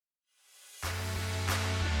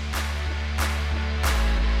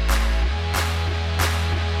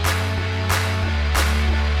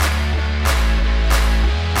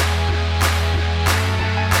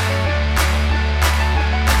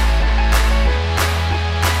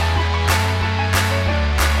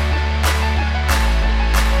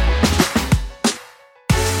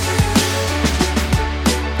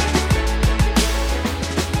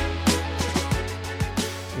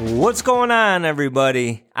What's going on,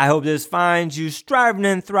 everybody? I hope this finds you striving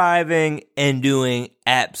and thriving and doing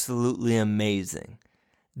absolutely amazing.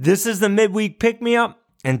 This is the Midweek Pick-Me-Up,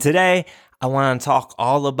 and today I want to talk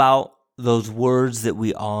all about those words that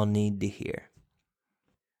we all need to hear.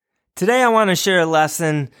 Today I want to share a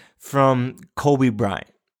lesson from Kobe Bryant.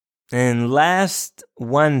 And last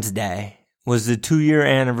Wednesday was the 2-year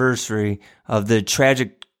anniversary of the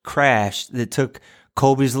tragic crash that took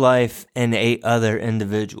Kobe's life and 8 other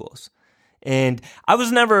individuals. And I was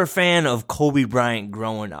never a fan of Kobe Bryant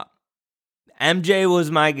growing up. MJ was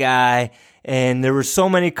my guy, and there were so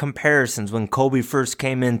many comparisons when Kobe first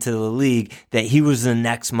came into the league that he was the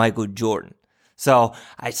next Michael Jordan. So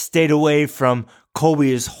I stayed away from Kobe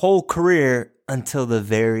his whole career until the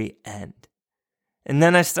very end. And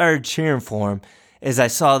then I started cheering for him as I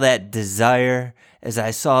saw that desire, as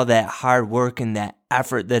I saw that hard work and that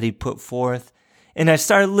effort that he put forth. And I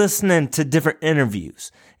started listening to different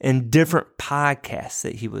interviews and different podcasts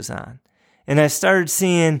that he was on. And I started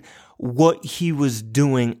seeing what he was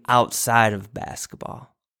doing outside of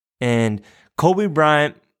basketball. And Kobe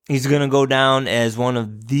Bryant, he's going to go down as one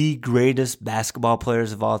of the greatest basketball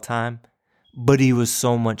players of all time. But he was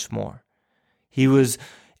so much more. He was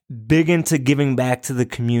big into giving back to the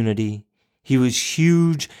community. He was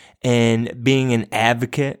huge in being an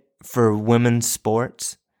advocate for women's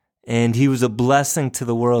sports. And he was a blessing to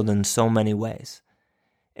the world in so many ways.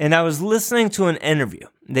 And I was listening to an interview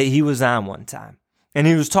that he was on one time. And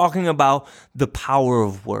he was talking about the power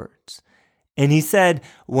of words. And he said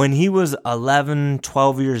when he was 11,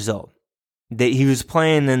 12 years old, that he was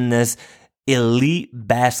playing in this elite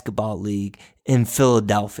basketball league in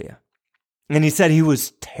Philadelphia. And he said he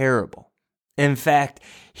was terrible. In fact,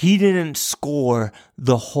 he didn't score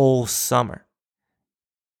the whole summer.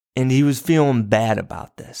 And he was feeling bad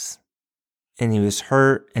about this. And he was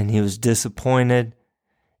hurt and he was disappointed.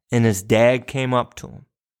 And his dad came up to him.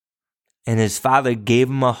 And his father gave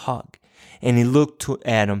him a hug. And he looked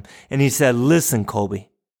at him and he said, "Listen, Kobe,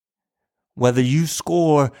 whether you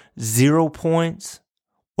score 0 points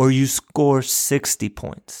or you score 60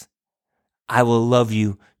 points, I will love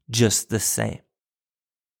you just the same."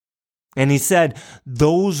 And he said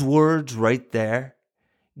those words right there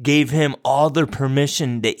gave him all the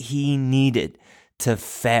permission that he needed to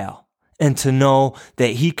fail and to know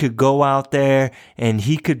that he could go out there and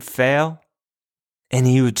he could fail and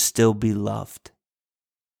he would still be loved.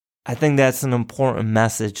 I think that's an important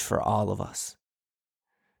message for all of us,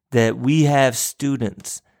 that we have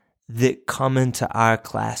students that come into our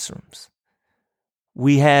classrooms.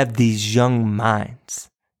 We have these young minds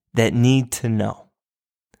that need to know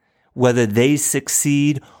whether they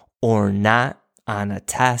succeed or not on a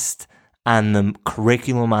test, on the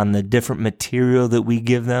curriculum, on the different material that we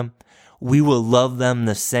give them, we will love them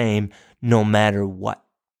the same no matter what.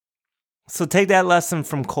 So take that lesson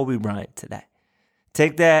from Kobe Bryant today.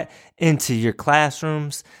 Take that into your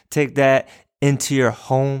classrooms. Take that into your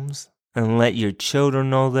homes and let your children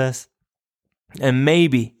know this. And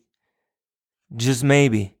maybe, just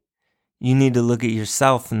maybe, you need to look at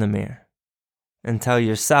yourself in the mirror and tell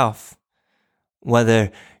yourself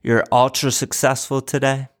whether you're ultra successful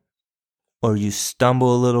today or you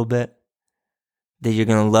stumble a little bit, that you're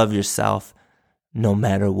going to love yourself no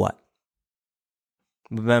matter what.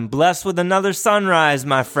 We've been blessed with another sunrise,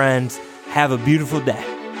 my friends. Have a beautiful day.